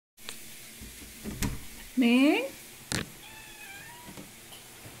Ming?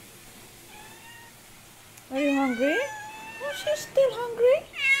 Are you hungry? Oh, she's still hungry?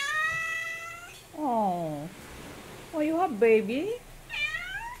 Oh. Oh, you have baby?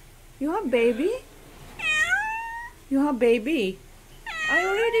 You have baby? You have baby? I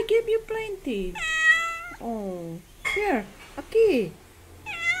already gave you plenty. Oh. Here, Aki.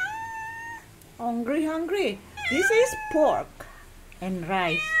 Hungry, hungry. This is pork and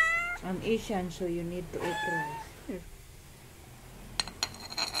rice. I'm Asian, so you need to eat rice. Here.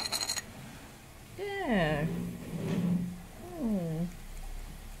 There. Oh.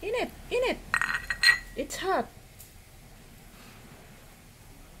 In it, in it. It's hot.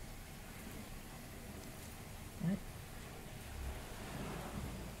 What?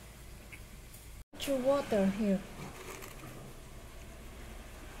 Put your water here.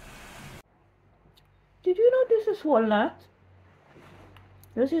 Did you know this is walnut?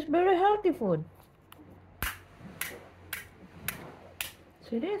 This is very healthy food.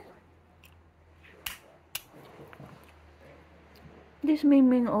 See this? This Ming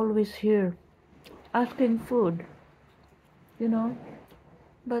Ming always here, asking food, you know.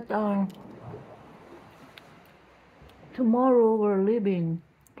 But tomorrow we're leaving,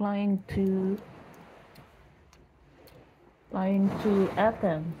 flying to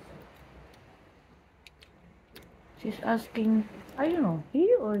Athens. She's asking, I don't know,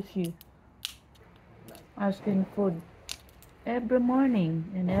 he or she, asking food every morning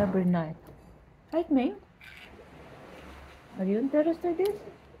and every night. Right, Ming? Are you interested in this?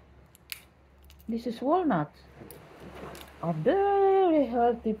 This is walnuts. A very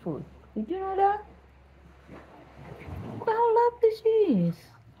healthy food. Did you know that? Look how lovely this is.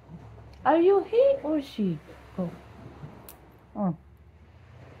 Are you he or she? Oh. Oh.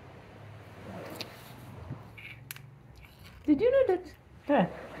 Did you know that? Here.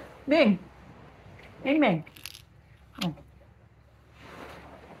 Ming. Ming Ming. Oh.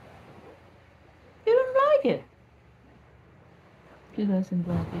 You don't like it. She doesn't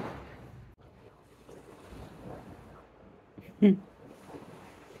like it.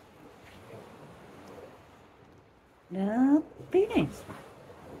 Now finished.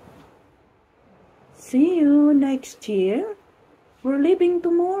 See you next year. We're leaving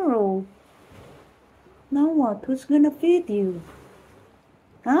tomorrow. Now what? Who's gonna feed you?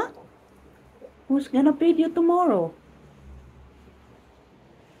 Huh? Who's gonna feed you tomorrow?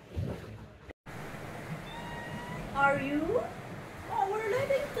 Are you? Oh, we're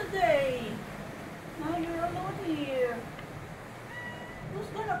leaving today. Now you're alone here. Who's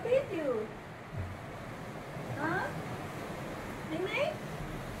gonna feed you? Huh? Mimi?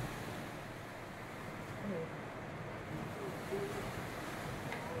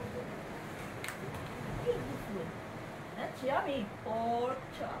 That's yummy. Pork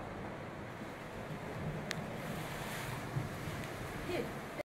chop. Here.